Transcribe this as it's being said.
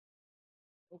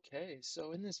Okay,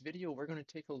 so in this video, we're going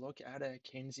to take a look at a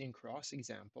Keynesian cross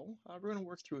example. We're going to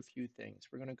work through a few things.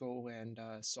 We're going to go and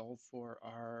solve for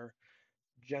our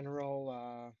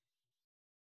general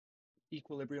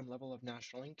equilibrium level of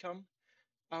national income.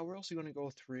 We're also going to go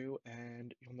through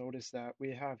and you'll notice that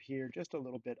we have here just a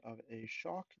little bit of a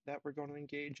shock that we're going to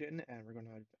engage in, and we're going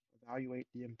to evaluate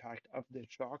the impact of the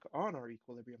shock on our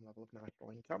equilibrium level of national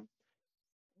income.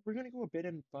 We're going to go a bit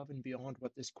above and beyond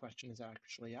what this question is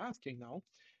actually asking now.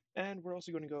 And we're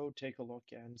also going to go take a look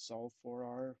and solve for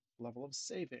our level of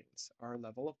savings, our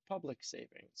level of public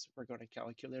savings. We're going to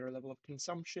calculate our level of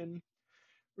consumption.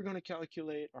 We're going to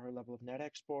calculate our level of net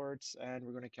exports, and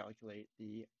we're going to calculate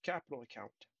the capital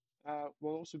account.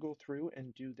 We'll also go through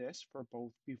and do this for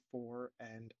both before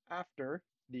and after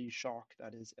the shock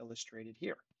that is illustrated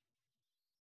here.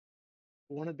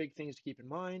 One of the big things to keep in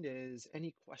mind is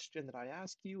any question that I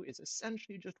ask you is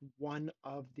essentially just one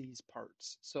of these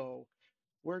parts. So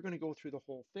we're going to go through the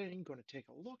whole thing, going to take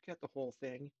a look at the whole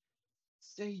thing.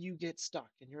 Say you get stuck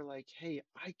and you're like, hey,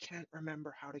 I can't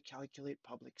remember how to calculate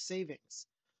public savings.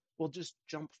 We'll just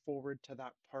jump forward to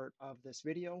that part of this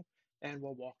video and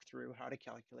we'll walk through how to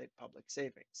calculate public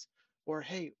savings. Or,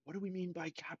 hey, what do we mean by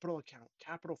capital account,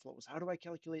 capital flows? How do I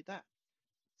calculate that?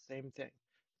 Same thing.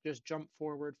 Just jump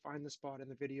forward, find the spot in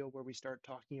the video where we start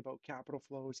talking about capital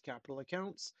flows, capital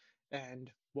accounts,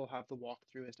 and we'll have the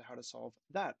walkthrough as to how to solve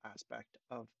that aspect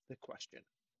of the question.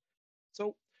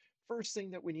 So first thing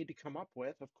that we need to come up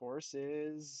with, of course,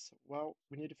 is, well,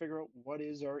 we need to figure out what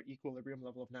is our equilibrium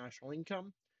level of national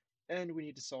income, and we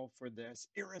need to solve for this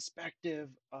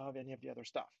irrespective of any of the other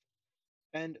stuff.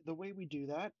 And the way we do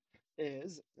that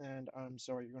is, and I'm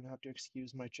sorry, you're going to have to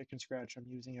excuse my chicken scratch. I'm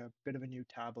using a bit of a new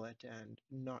tablet and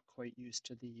not quite used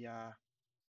to the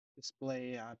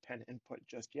display pen input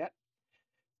just yet.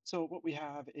 So what we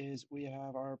have is we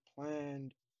have our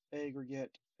planned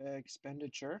aggregate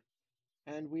expenditure,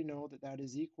 and we know that that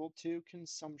is equal to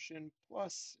consumption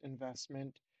plus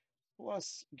investment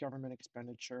plus government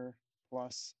expenditure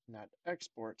plus net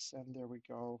exports. And there we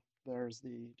go. There's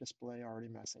the display already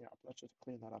messing up. Let's just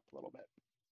clean that up a little bit.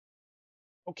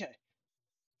 Okay,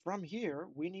 from here,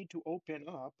 we need to open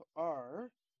up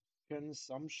our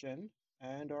consumption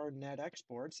and our net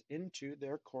exports into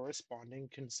their corresponding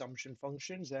consumption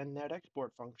functions and net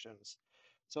export functions.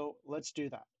 So let's do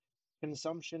that.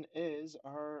 Consumption is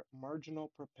our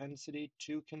marginal propensity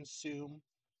to consume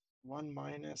 1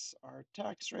 minus our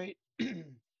tax rate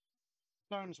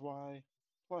times y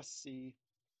plus c.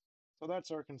 So that's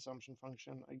our consumption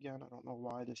function. Again, I don't know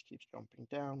why this keeps jumping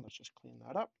down. Let's just clean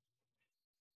that up.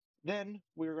 Then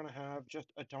we're going to have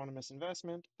just autonomous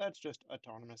investment. That's just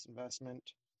autonomous investment.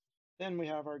 Then we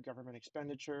have our government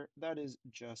expenditure. That is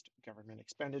just government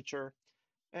expenditure.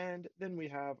 And then we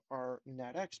have our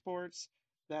net exports.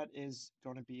 That is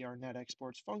going to be our net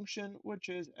exports function, which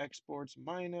is exports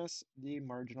minus the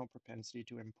marginal propensity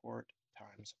to import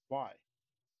times y.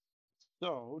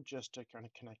 So just to kind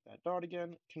of connect that dot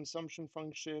again, consumption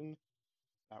function,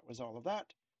 that was all of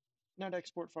that. Net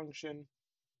export function,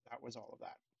 that was all of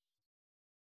that.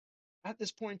 At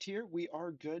this point here, we are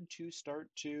good to start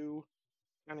to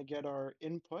kind of get our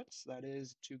inputs. That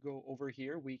is to go over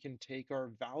here. We can take our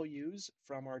values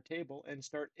from our table and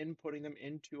start inputting them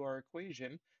into our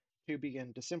equation to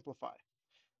begin to simplify.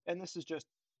 And this is just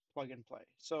plug and play.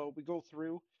 So we go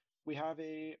through, we have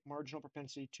a marginal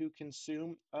propensity to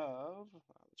consume of,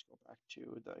 let's go back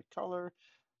to the color.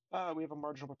 We have a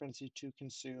marginal propensity to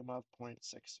consume of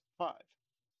 0.65.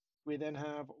 We then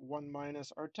have 1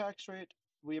 minus our tax rate.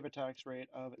 We have a tax rate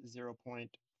of 0.45.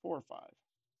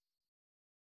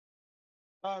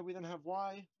 We then have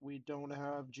y. We don't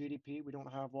have GDP. We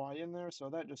don't have y in there, so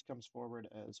that just comes forward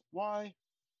as y.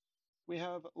 We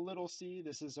have little c.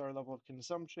 This is our level of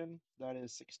consumption. That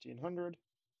is 1,600.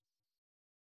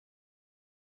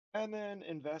 And then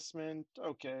investment,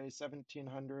 okay,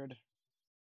 1,700.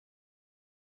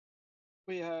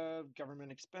 We have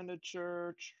government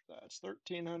expenditure. That's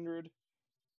 1,300.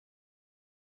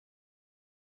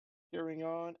 Carrying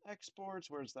on, exports,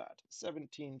 where's that?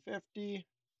 1,750.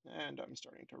 And I'm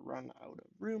starting to run out of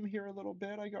room here a little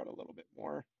bit. I got a little bit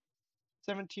more.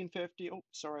 1,750. Oh,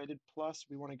 sorry, I did plus.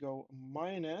 We want to go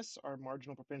minus our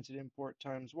marginal propensity import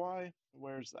times y.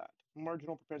 Where's that?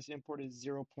 Marginal propensity import is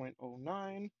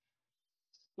 0.09.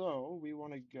 So we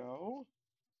want to go,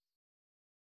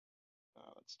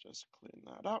 let's just clean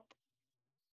that up,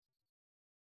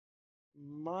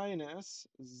 minus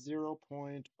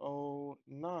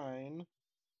 0.09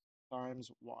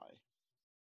 times y.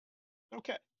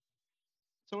 Okay.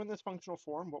 So in this functional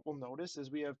form, what we'll notice is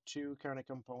we have two kind of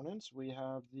components. We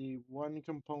have the one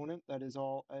component that is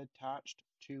all attached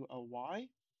to a y,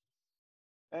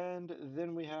 And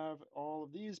then we have all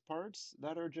of these parts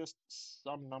that are just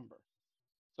some number.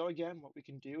 So again, what we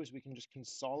can do is we can just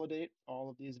consolidate all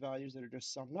of these values that are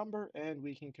just some number, and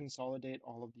we can consolidate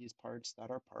all of these parts that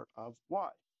are part of y.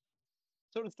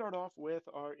 So to start off with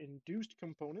our induced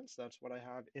components, that's what I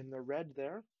have in the red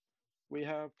there. We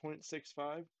have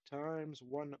 0.65 times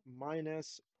 1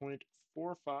 minus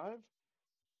 0.45.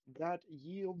 That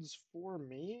yields for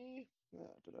me,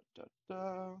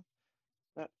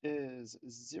 that is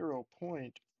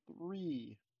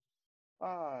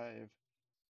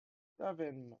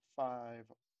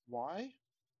 0.3575y.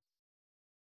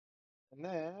 And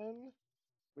then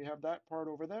we have that part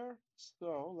over there.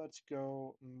 So let's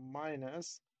go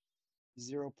minus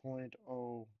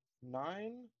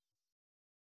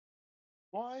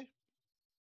 0.09y.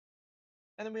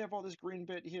 And then we have all this green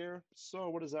bit here. So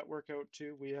what does that work out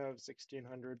to? We have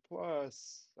 1600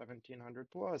 plus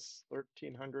 1700 plus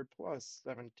 1300 plus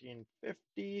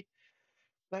 1750.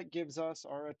 That gives us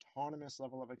our autonomous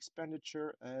level of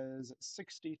expenditure as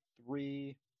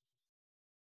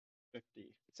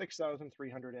 6350,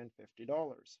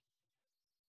 $6,350.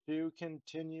 To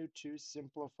continue to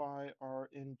simplify our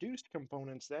induced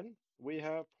components then, we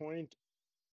have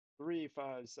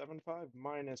 0.3575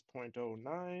 minus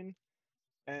 0.09,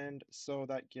 and so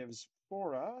that gives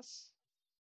for us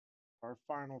our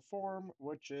final form,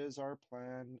 which is our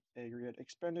planned aggregate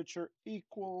expenditure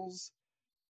equals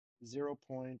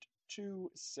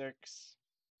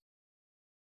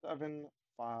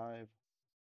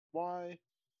 0.2675y,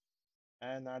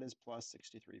 and that is plus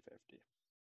 6350.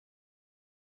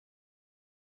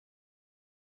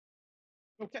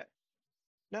 Okay,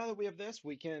 now that we have this,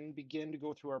 we can begin to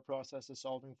go through our process of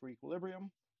solving for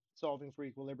equilibrium. Solving for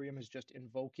equilibrium is just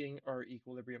invoking our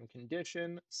equilibrium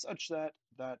condition such that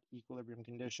that equilibrium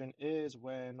condition is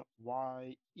when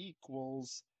y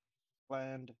equals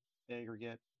planned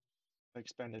aggregate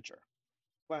expenditure.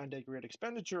 Planned aggregate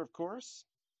expenditure, of course,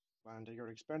 planned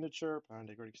aggregate expenditure, planned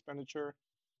aggregate expenditure,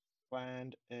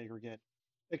 planned aggregate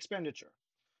expenditure.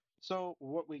 So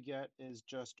what we get is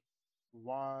just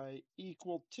y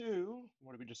equal to,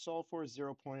 what did we just solve for?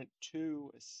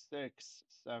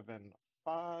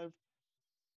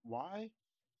 0.2675y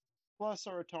plus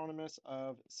our autonomous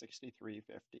of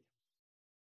 6350.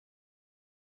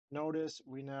 Notice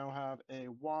we now have a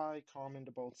y common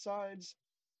to both sides.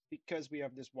 Because we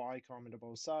have this y common to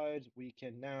both sides, we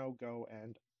can now go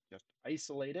and just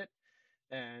isolate it.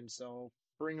 And so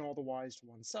bring all the y's to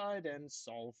one side and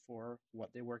solve for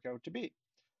what they work out to be.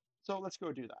 So let's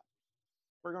go do that.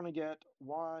 We're going to get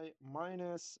y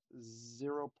minus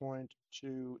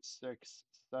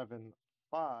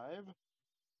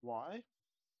 0.2675y.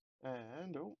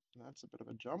 And, oh, that's a bit of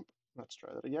a jump. Let's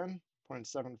try that again.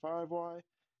 0.75y.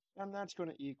 And that's going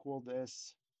to equal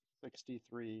this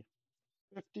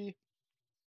 6350.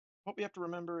 What we have to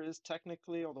remember is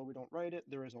technically, although we don't write it,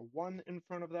 there is a 1 in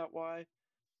front of that y.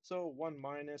 So 1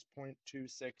 minus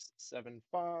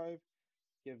 0.2675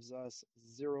 gives us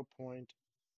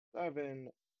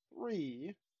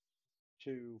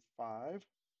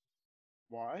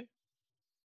 0.7325y,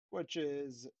 which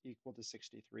is equal to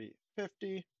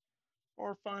 6350.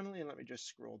 Or finally, and let me just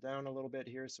scroll down a little bit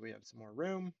here so we have some more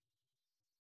room.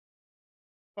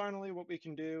 Finally, what we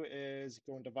can do is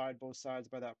go and divide both sides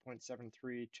by that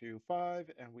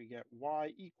 0.7325, and we get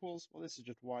y equals, well, this is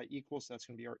just y equals, so that's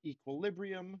going to be our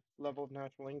equilibrium level of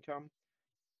natural income,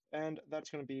 and that's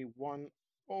going to be 1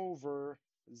 over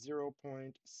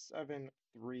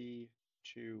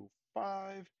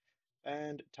 0.7325,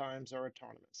 and times our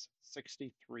autonomous,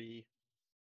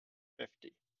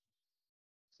 6350.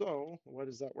 So what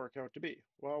does that work out to be?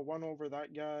 Well, 1 over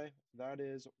that guy, that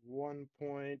is 1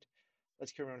 point,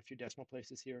 let's carry around a few decimal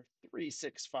places here,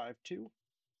 3652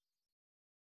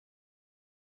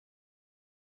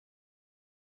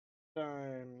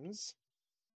 times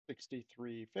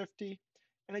 6350.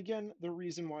 And again, the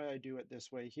reason why I do it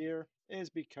this way here is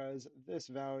because this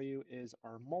value is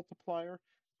our multiplier,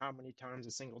 how many times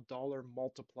a single dollar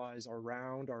multiplies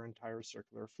around our entire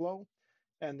circular flow,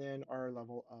 and then our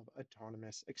level of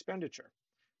autonomous expenditure.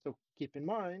 So keep in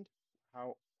mind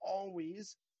how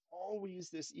always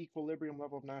this equilibrium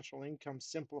level of natural income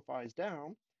simplifies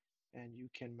down, and you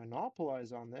can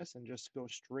monopolize on this and just go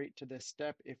straight to this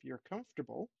step if you're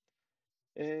comfortable,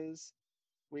 is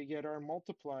we get our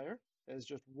multiplier as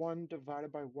just 1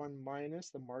 divided by 1 minus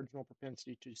the marginal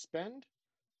propensity to spend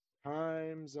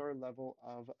times our level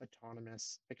of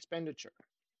autonomous expenditure.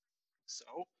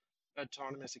 So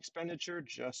autonomous expenditure,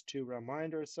 just to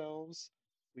remind ourselves,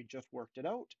 we just worked it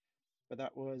out, but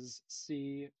that was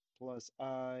C plus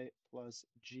I plus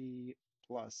G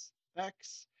plus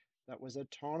X. That was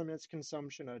autonomous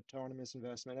consumption, autonomous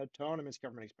investment, autonomous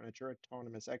government expenditure,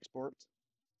 autonomous exports.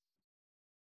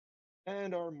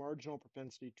 And our marginal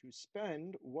propensity to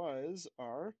spend was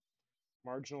our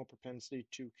marginal propensity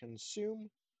to consume,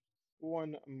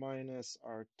 1 minus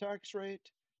our tax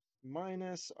rate,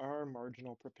 minus our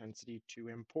marginal propensity to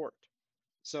import.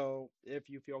 So if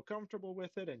you feel comfortable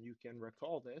with it and you can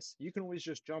recall this, you can always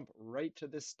just jump right to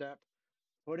this step,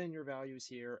 put in your values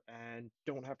here, and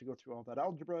don't have to go through all that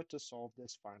algebra to solve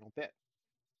this final bit.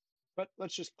 But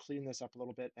let's just clean this up a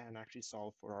little bit and actually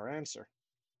solve for our answer.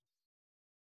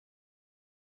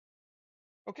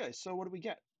 Okay, so what do we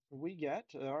get? We get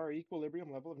our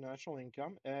equilibrium level of national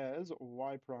income as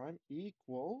y prime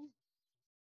equals,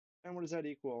 and what does that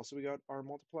equal? So we got our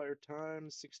multiplier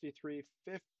times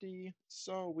 6350,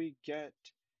 so we get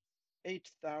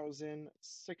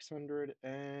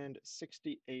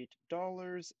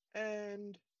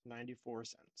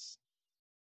 $8,668.94.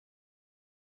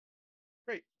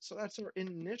 Great, so that's our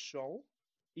initial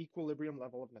equilibrium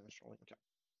level of national income.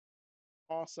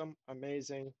 Awesome,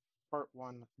 amazing, part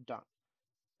one done.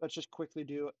 Let's just quickly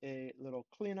do a little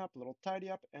cleanup, a little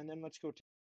tidy up, and then let's go.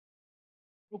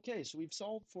 Okay, so we've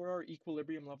solved for our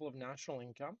equilibrium level of national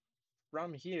income.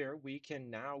 From here, we can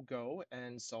now go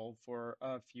and solve for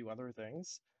a few other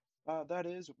things. That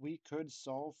is, we could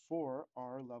solve for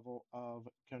our level of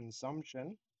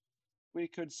consumption. We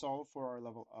could solve for our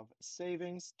level of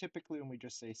savings. Typically, when we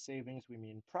just say savings, we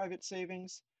mean private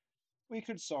savings. We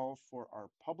could solve for our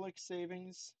public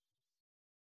savings.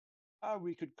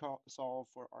 We could solve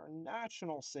for our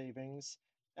national savings,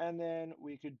 and then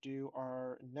we could do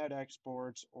our net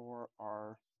exports or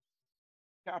our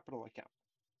capital account.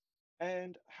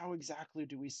 And how exactly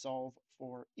do we solve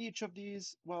for each of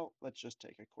these? Well, let's just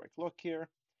take a quick look here.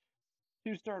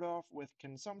 To start off with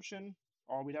consumption,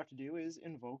 all we'd have to do is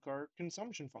invoke our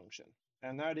consumption function,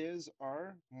 and that is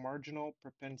our marginal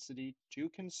propensity to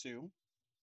consume,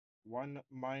 1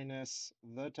 minus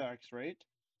the tax rate,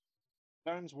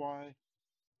 times y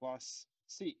plus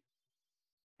c.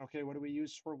 Okay, what do we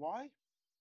use for y?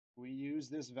 We use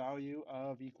this value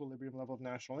of equilibrium level of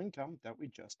national income that we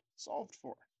just solved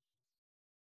for.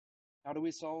 How do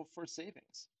we solve for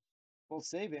savings? Well,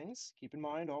 savings, keep in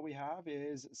mind, all we have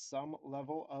is some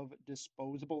level of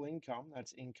disposable income,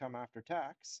 that's income after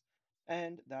tax,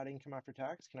 and that income after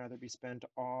tax can either be spent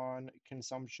on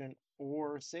consumption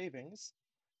or savings.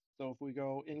 So if we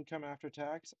go income after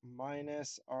tax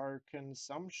minus our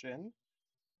consumption,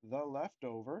 the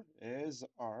leftover is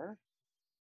our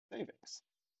savings.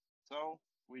 So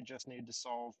we just need to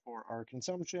solve for our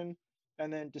consumption,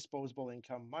 and then disposable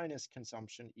income minus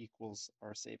consumption equals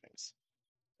our savings.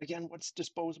 Again, what's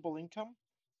disposable income?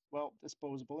 Well,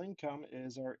 disposable income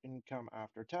is our income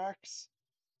after tax.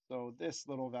 So this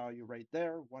little value right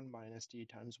there, 1 minus t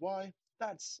times y,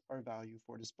 that's our value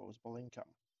for disposable income.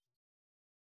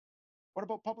 What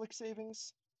about public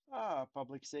savings?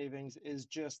 Public savings is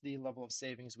just the level of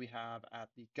savings we have at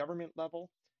the government level.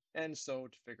 And so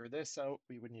to figure this out,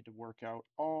 we would need to work out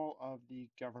all of the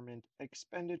government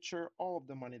expenditure, all of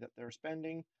the money that they're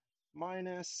spending,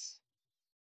 minus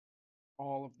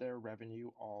all of their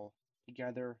revenue all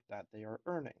together that they are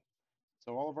earning.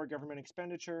 So all of our government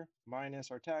expenditure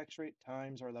minus our tax rate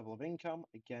times our level of income.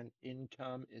 Again,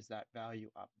 income is that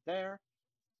value up there.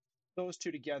 Those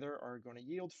two together are going to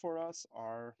yield for us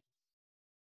our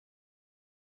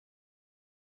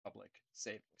public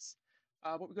savings.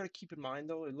 What we've got to keep in mind,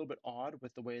 though, a little bit odd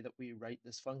with the way that we write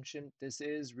this function, this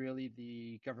is really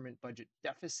the government budget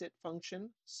deficit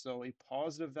function. So a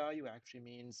positive value actually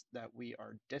means that we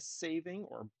are dissaving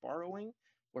or borrowing.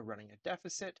 We're running a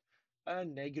deficit. A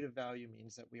negative value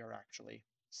means that we are actually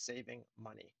saving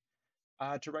money.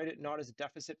 To write it not as a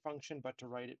deficit function, but to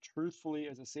write it truthfully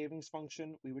as a savings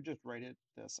function, we would just write it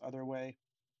this other way.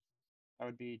 That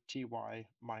would be TY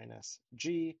minus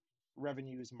G,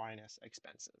 revenues minus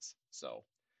expenses. So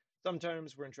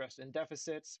sometimes we're interested in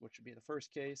deficits, which would be the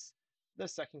first case. The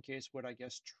second case would, I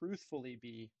guess, truthfully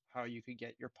be how you could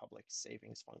get your public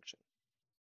savings function.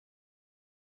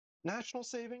 National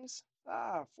savings,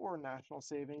 for national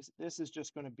savings, this is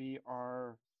just going to be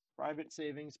our private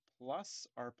savings plus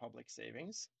our public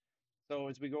savings. So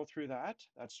as we go through that,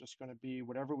 that's just going to be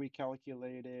whatever we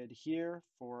calculated here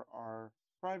for our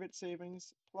private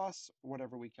savings plus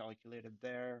whatever we calculated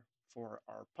there for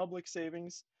our public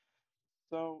savings.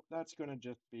 So that's going to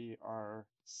just be our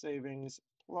savings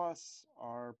plus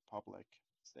our public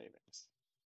savings.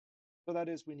 So that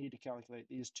is, we need to calculate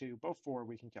these two before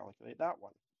we can calculate that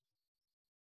one.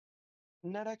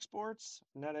 Net exports.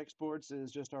 Net exports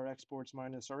is just our exports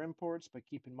minus our imports, but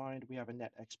keep in mind we have a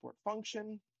net export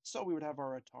function. So we would have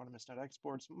our autonomous net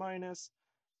exports minus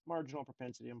marginal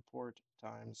propensity import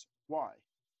times y.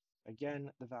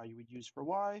 Again, the value we'd use for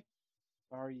y,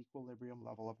 our equilibrium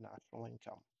level of national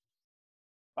income.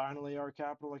 Finally, our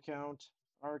capital account.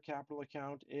 Our capital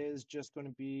account is just going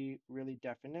to be really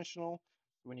definitional.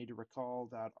 We need to recall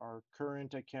that our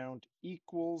current account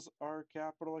equals our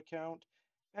capital account.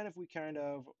 And if we kind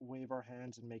of wave our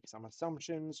hands and make some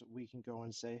assumptions, we can go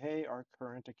and say, hey, our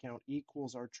current account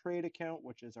equals our trade account,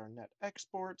 which is our net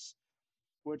exports,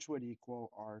 which would equal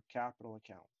our capital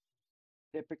account.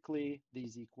 Typically,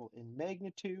 these equal in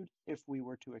magnitude if we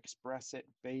were to express it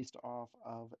based off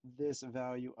of this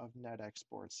value of net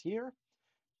exports here.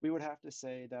 We would have to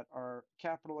say that our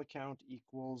capital account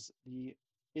equals the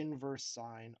inverse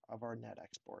sign of our net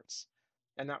exports.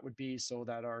 And that would be so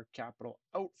that our capital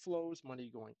outflows, money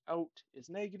going out, is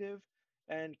negative,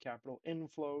 and capital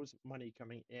inflows, money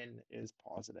coming in, is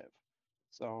positive.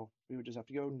 So we would just have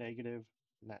to go negative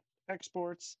net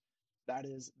exports. That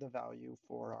is the value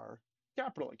for our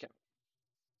capital account.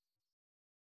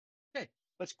 Okay,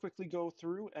 let's quickly go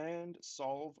through and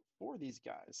solve for these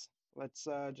guys. Let's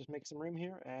just make some room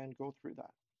here and go through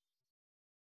that.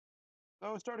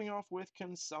 So starting off with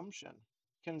consumption.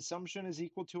 Consumption is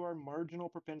equal to our marginal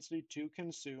propensity to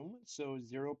consume, so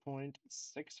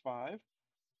 0.65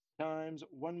 times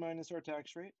 1 minus our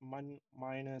tax rate, 1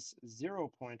 minus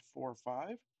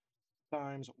 0.45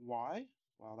 times y.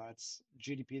 Well, that's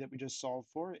GDP that we just solved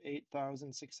for,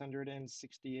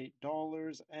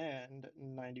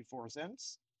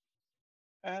 $8,668.94.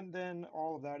 And then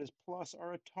all of that is plus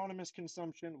our autonomous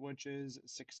consumption, which is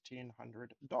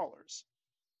 $1,600.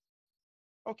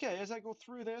 Okay, as I go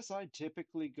through this, I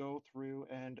typically go through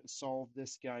and solve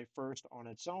this guy first on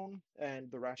its own.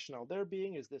 And the rationale there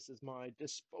being is this is my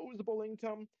disposable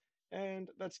income.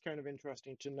 And that's kind of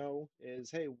interesting to know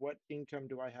is, hey, what income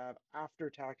do I have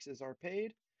after taxes are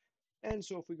paid? And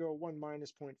so if we go 1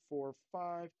 minus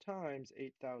 0.45 times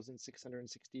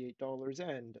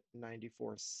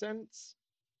 $8,668.94,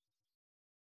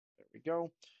 there we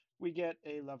go, we get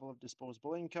a level of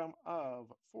disposable income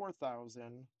of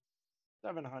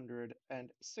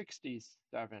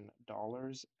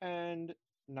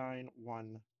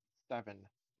 $4,767.917.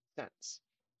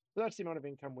 So that's the amount of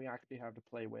income we actually have to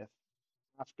play with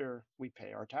after we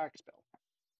pay our tax bill.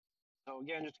 So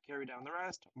again, just to carry down the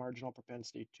rest, marginal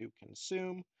propensity to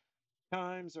consume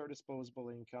times our disposable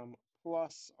income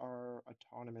plus our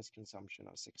autonomous consumption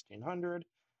of 1,600.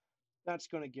 That's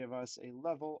going to give us a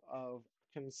level of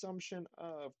consumption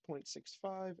of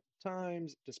 0.65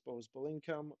 times disposable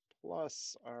income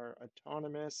plus our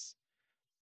autonomous.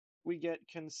 We get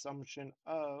consumption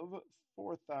of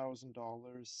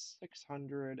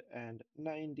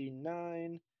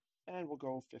 $4,699, and we'll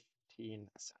go 15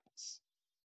 cents.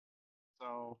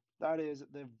 So that is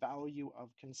the value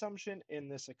of consumption in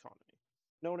this economy.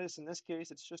 Notice in this case,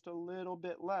 it's just a little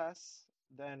bit less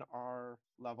than our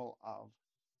level of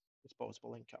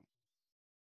disposable income.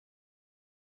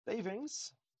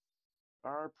 Savings,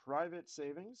 our private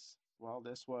savings. Well,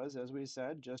 this was, as we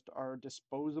said, just our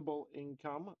disposable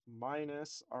income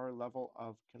minus our level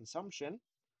of consumption.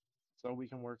 So we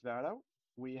can work that out.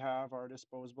 We have our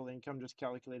disposable income just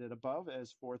calculated above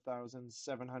as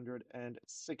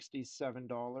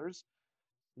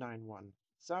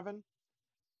 $4,767.917.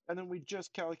 And then we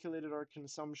just calculated our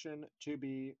consumption to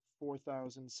be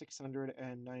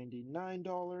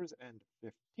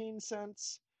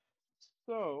 $4,699.15.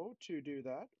 So to do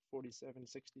that,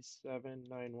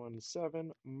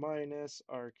 4767,917 minus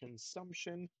our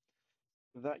consumption,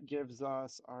 that gives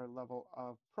us our level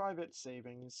of private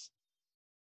savings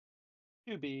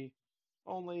to be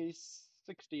only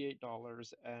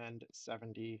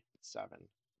 $68.77.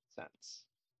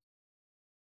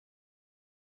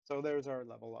 So there's our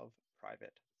level of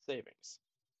private savings.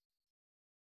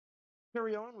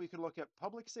 Carry on, we could look at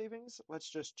public savings. Let's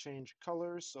just change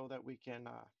colors so that we can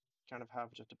kind of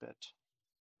have just a bit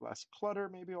less clutter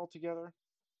maybe altogether.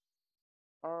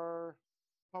 Our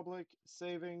public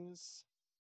savings,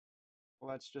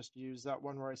 let's just use that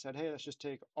one where I said, hey, let's just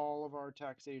take all of our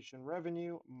taxation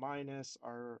revenue minus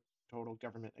our total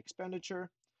government expenditure.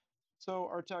 So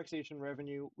our taxation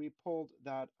revenue, we pulled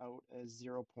that out as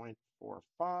 0.45.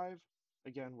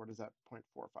 Again, where does that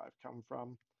 0.45 come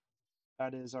from?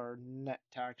 That is our net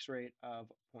tax rate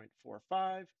of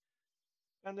 0.45.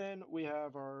 And then we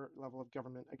have our level of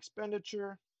government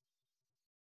expenditure.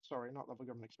 Sorry, not level of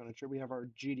government expenditure. We have our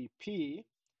GDP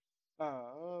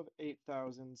of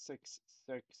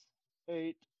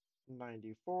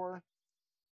 8,668.94.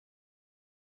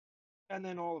 And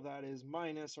then all of that is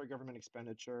minus our government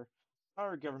expenditure.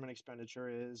 Our government expenditure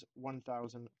is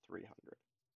 1,300.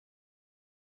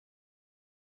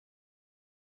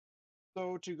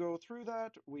 So to go through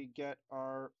that, we get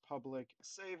our public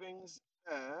savings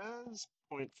as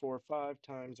 0.45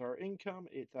 times our income,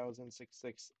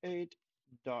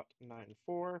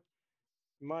 8,668.94,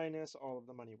 minus all of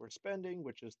the money we're spending,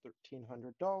 which is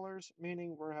 $1,300,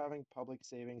 meaning we're having public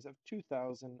savings of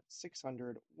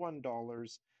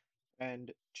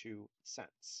 $2,601.02.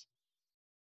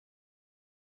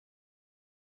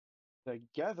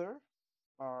 Together,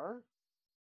 our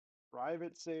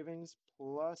private savings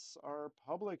plus our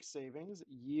public savings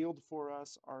yield for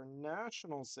us our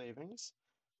national savings.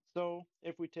 So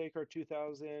if we take our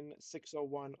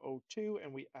 2,601.02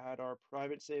 and we add our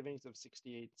private savings of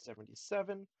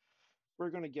 68.77, we're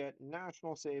going to get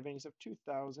national savings of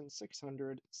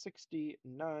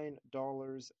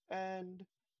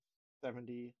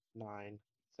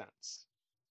 $2,669.79.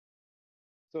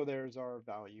 So there's our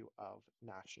value of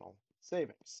national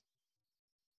savings.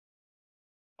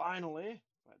 Finally,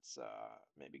 let's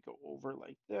maybe go over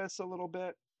like this a little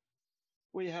bit.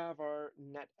 We have our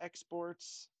net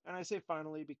exports, and I say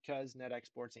finally because net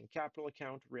exports and capital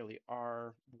account really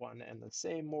are one and the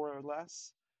same, more or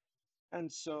less. And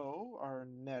so our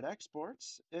net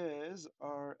exports is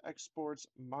our exports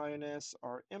minus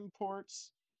our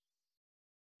imports,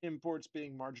 imports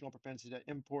being marginal propensity to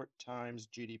import times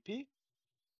GDP.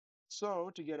 So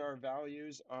to get our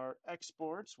values, our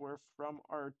exports were from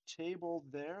our table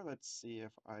there. Let's see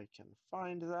if I can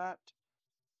find that.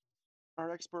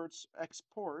 Our exports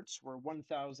were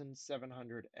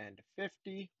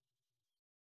 1,750.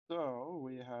 So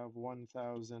we have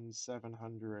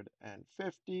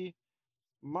 1,750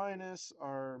 minus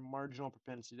our marginal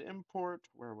propensity to import.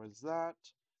 Where was that?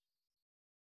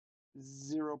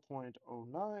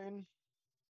 0.09.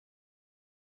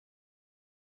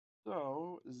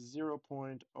 So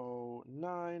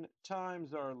 0.09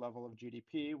 times our level of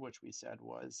GDP, which we said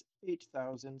was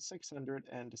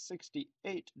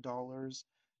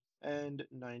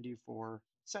 $8,668.94.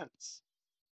 What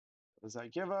does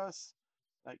that give us?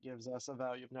 That gives us a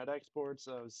value of net exports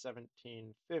of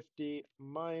 1750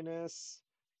 minus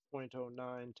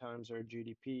 0.09 times our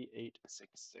GDP,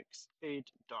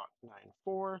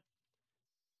 8668.94.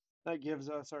 That gives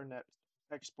us our net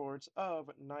exports of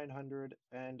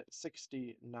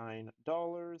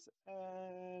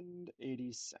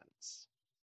 $969.80.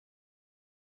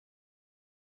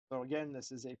 So again,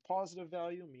 this is a positive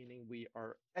value, meaning we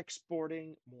are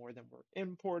exporting more than we're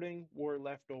importing. We're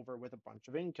left over with a bunch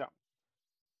of income.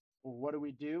 What do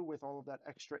we do with all of that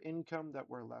extra income that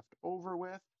we're left over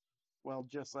with? Well,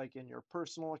 just like in your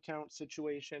personal account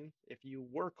situation, if you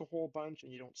work a whole bunch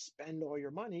and you don't spend all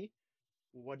your money,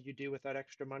 what do you do with that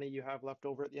extra money you have left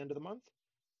over at the end of the month?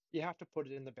 You have to put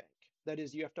it in the bank. That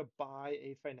is, you have to buy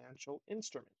a financial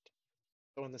instrument.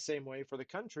 So in the same way for the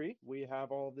country, we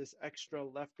have all this extra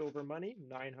leftover money,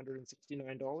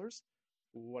 $969.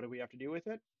 What do we have to do with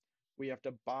it? We have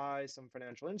to buy some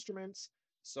financial instruments.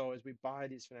 So as we buy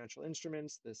these financial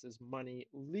instruments, this is money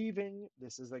leaving.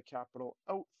 This is a capital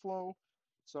outflow.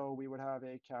 So we would have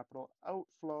a capital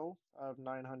outflow of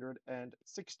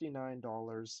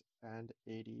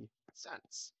 $969.80.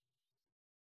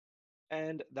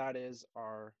 And that is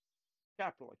our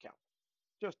capital account.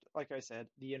 Just like I said,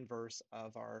 the inverse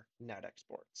of our net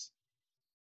exports.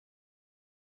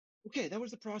 Okay, that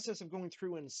was the process of going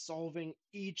through and solving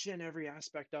each and every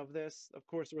aspect of this. Of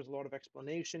course, there was a lot of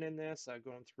explanation in this,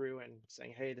 going through and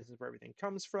saying, hey, this is where everything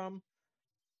comes from.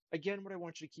 Again, what I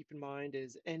want you to keep in mind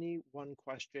is any one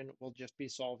question will just be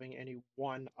solving any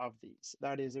one of these.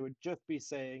 That is, it would just be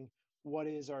saying, what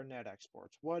is our net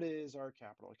exports? What is our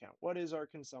capital account? What is our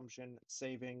consumption,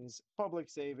 savings, public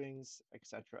savings,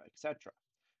 etc., etc.?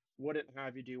 Wouldn't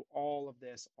have you do all of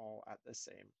this all at the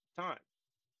same time.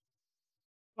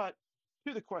 But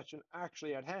to the question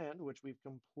actually at hand, which we've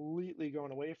completely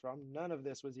gone away from, none of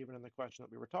this was even in the question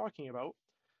that we were talking about.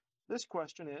 This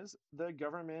question is, the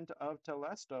government of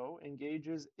Telesto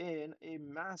engages in a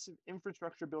massive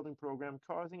infrastructure building program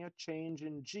causing a change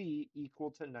in G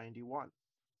equal to 91.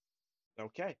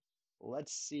 Okay,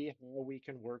 let's see how we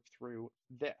can work through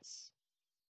this.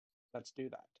 Let's do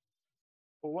that.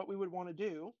 Well, what we would want to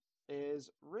do is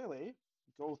really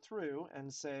go through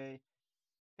and say,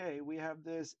 okay, we have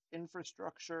this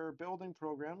infrastructure building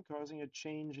program causing a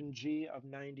change in G of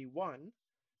 91.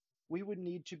 We would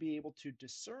need to be able to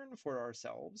discern for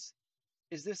ourselves,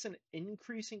 is this an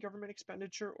increase in government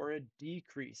expenditure or a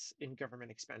decrease in government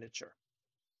expenditure?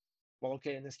 Well,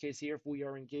 okay, in this case here, if we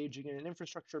are engaging in an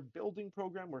infrastructure building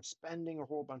program, we're spending a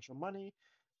whole bunch of money.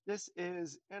 This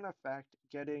is, in effect,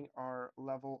 getting our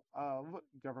level of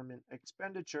government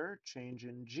expenditure, change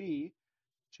in G,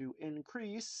 to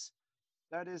increase.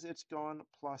 That is, it's gone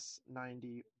plus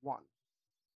 91.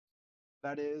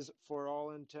 That is, for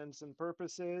all intents and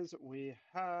purposes, we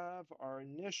have our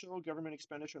initial government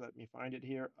expenditure, let me find it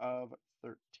here, of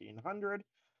 1,300.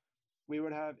 We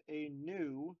would have a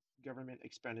new government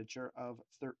expenditure of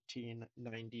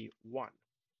 1,391.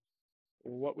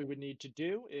 What we would need to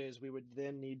do is we would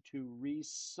then need to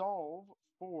resolve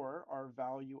for our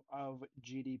value of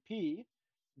GDP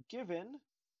given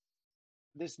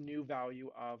this new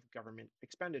value of government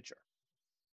expenditure.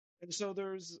 And so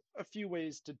there's a few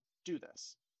ways to do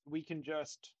this. We can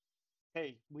just,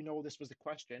 hey, we know this was the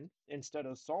question. Instead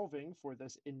of solving for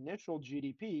this initial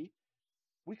GDP,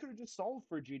 we could have just solved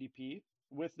for GDP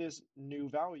with this new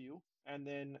value, and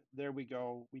then there we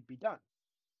go, we'd be done.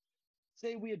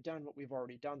 Say we had done what we've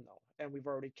already done, though, and we've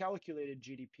already calculated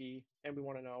GDP, and we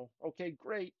want to know, okay,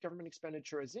 great, government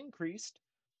expenditure has increased.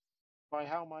 By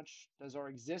how much does our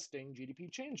existing GDP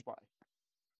change by?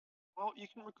 Well, you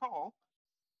can recall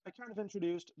I kind of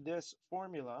introduced this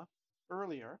formula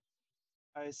earlier.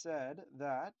 I said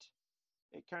that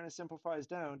it kind of simplifies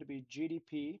down to be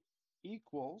GDP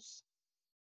equals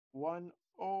 1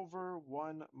 over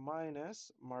 1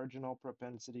 minus marginal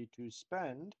propensity to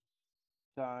spend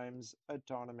times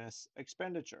autonomous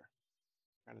expenditure.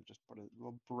 Kind of just put a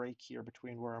little break here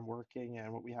between where I'm working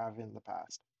and what we have in the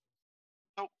past.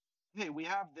 So, hey, we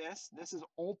have this. This is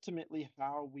ultimately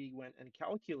how we went and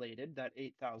calculated that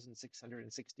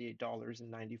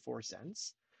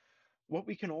 $8,668.94. What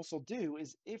we can also do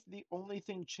is if the only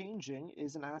thing changing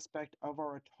is an aspect of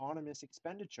our autonomous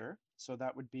expenditure, so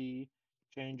that would be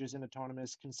changes in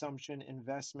autonomous consumption,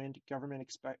 investment, government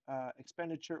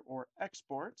expenditure, or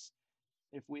exports,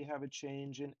 if we have a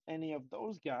change in any of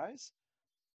those guys,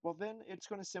 well, then it's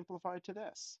going to simplify to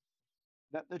this,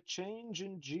 that the change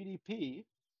in GDP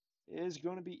is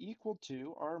going to be equal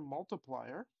to our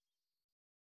multiplier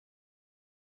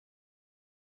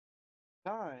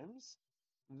times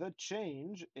the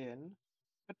change in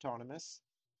autonomous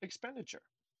expenditure.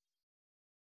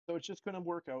 So it's just going to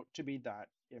work out to be that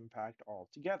impact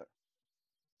altogether.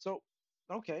 So,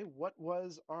 okay, what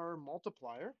was our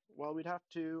multiplier? Well, we'd have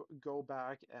to go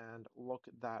back and look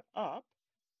that up.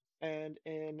 And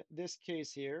in this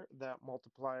case here, that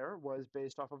multiplier was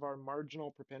based off of our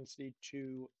marginal propensity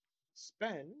to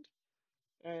spend.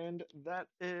 And that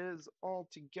is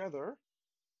altogether,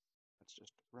 let's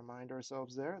just remind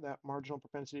ourselves there, that marginal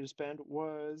propensity to spend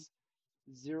was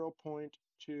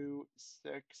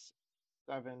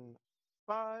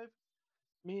 0.2675,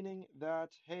 meaning that,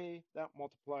 hey, that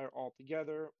multiplier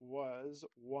altogether was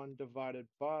 1 divided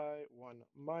by 1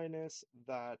 minus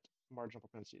that marginal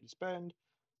propensity to spend.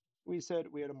 We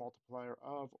said we had a multiplier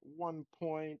of 1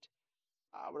 point,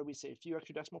 what did we say, a few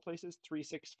extra decimal places,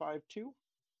 3652.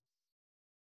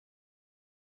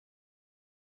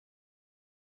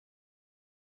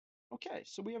 Okay,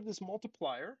 so we have this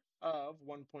multiplier of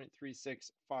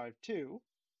 1.3652.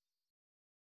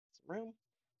 Some room.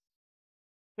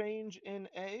 Change in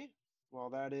A, well,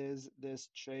 that is this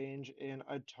change in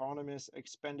autonomous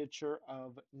expenditure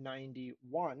of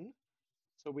 91.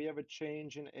 So we have a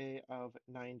change in A of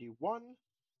 91.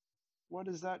 What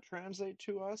does that translate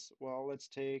to us? Well, let's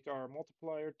take our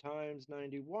multiplier times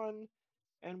 91,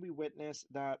 and we witness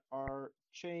that our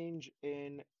change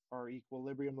in our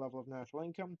equilibrium level of national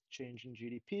income, change in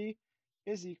GDP,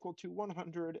 is equal to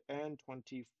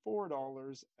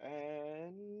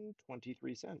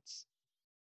 $124.23.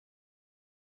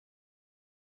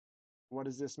 What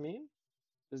does this mean?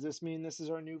 Does this mean this is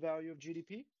our new value of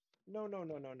GDP? No, no,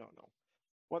 no, no, no, no.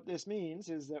 What this means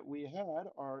is that we had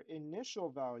our initial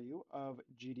value of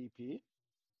GDP.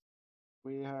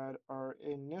 We had our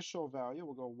initial value,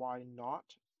 we'll go Y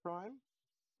naught prime,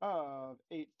 of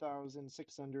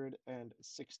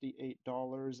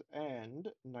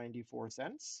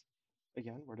 $8,668.94.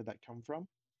 Again, where did that come from?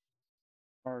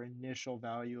 Our initial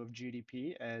value of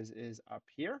GDP, as is up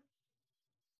here.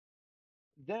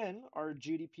 Then our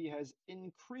GDP has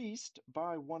increased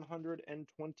by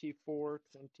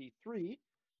 124.23.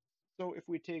 So if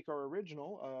we take our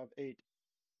original of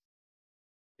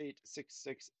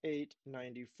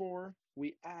 8,668.94,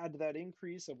 we add that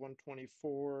increase of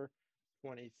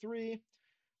 124.23,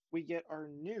 we get our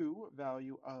new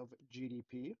value of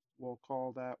GDP. We'll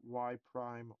call that Y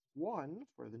prime 1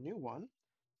 for the new one,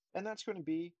 and that's going to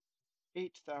be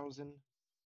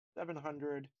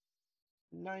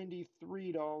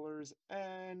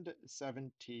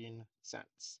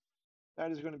 $8,793.17. That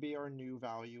is going to be our new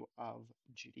value of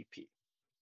GDP.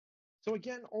 So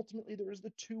again, ultimately, there's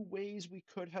the two ways we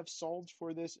could have solved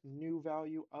for this new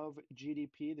value of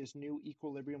GDP, this new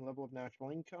equilibrium level of national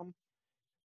income.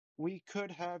 We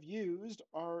could have used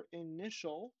our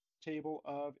initial table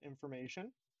of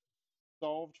information,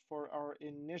 solved for our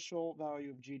initial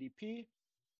value of GDP,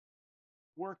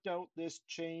 worked out this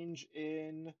change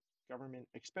in government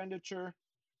expenditure,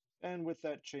 and with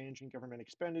that change in government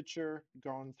expenditure,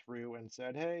 gone through and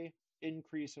said, hey,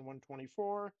 increase in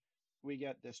 124, we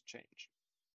get this change.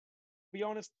 To be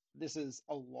honest, this is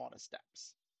a lot of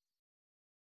steps.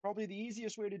 Probably the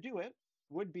easiest way to do it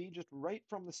would be just right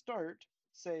from the start,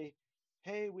 say,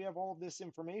 hey, we have all of this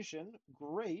information,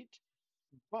 great,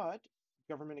 but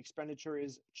government expenditure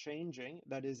is changing,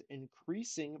 that is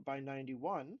increasing by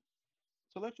 91.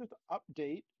 So let's just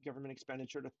update government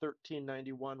expenditure to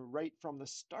 1391 right from the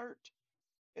start.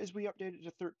 As we update it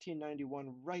to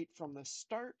 1391 right from the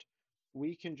start,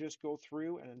 we can just go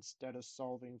through and instead of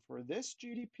solving for this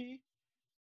GDP,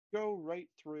 go right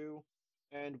through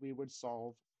and we would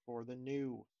solve for the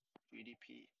new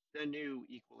GDP, the new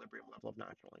equilibrium level of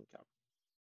national income.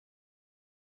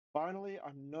 Finally,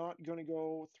 I'm not going to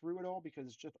go through it all because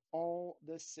it's just all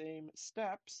the same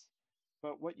steps.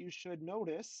 But what you should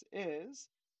notice is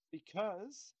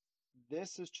because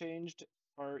this has changed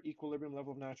our equilibrium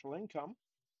level of natural income,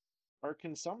 our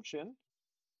consumption,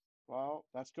 well,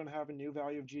 that's going to have a new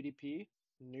value of GDP,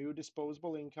 new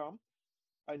disposable income,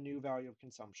 a new value of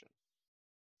consumption.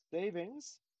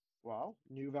 Savings, well,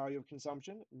 new value of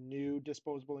consumption, new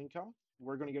disposable income,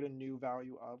 we're going to get a new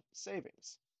value of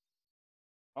savings.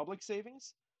 Public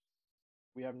savings,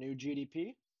 we have new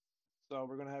GDP, so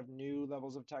we're going to have new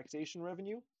levels of taxation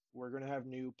revenue, we're going to have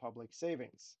new public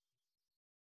savings.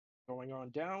 Going on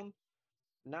down,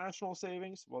 national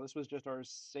savings, well, this was just our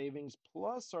savings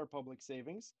plus our public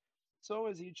savings. So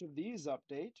as each of these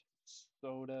update,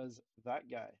 so does that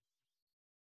guy.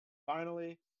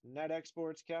 Finally, net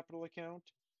exports capital account,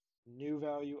 new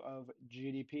value of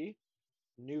GDP.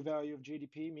 New value of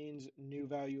GDP means new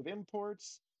value of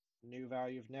imports, new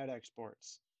value of net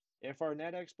exports. If our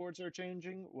net exports are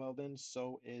changing, well, then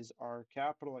so is our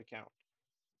capital account.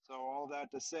 So all that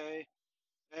to say,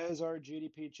 as our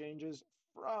GDP changes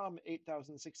from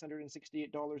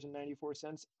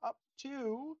 $8,668.94 up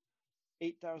to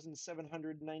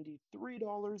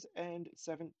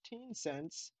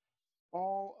 $8,793.17,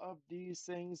 all of these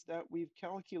things that we've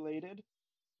calculated,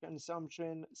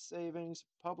 consumption, savings,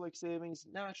 public savings,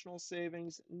 national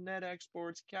savings, net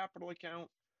exports, capital account,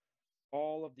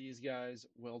 all of these guys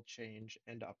will change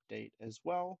and update as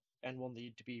well and will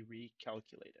need to be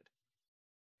recalculated.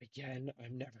 Again,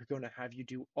 I'm never going to have you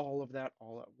do all of that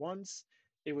all at once.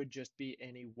 It would just be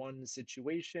any one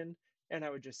situation, and I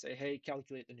would just say, hey,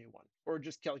 calculate the new one, or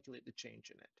just calculate the change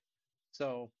in it.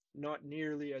 So not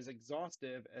nearly as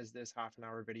exhaustive as this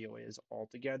half-an-hour video is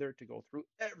altogether to go through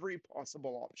every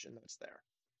possible option that's there.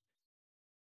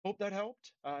 Hope that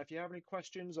helped. If you have any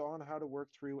questions on how to work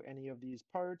through any of these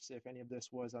parts, if any of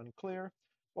this was unclear,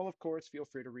 well, of course, feel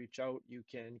free to reach out. You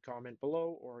can comment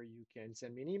below, or you can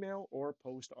send me an email or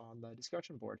post on the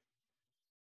discussion board.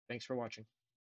 Thanks for watching.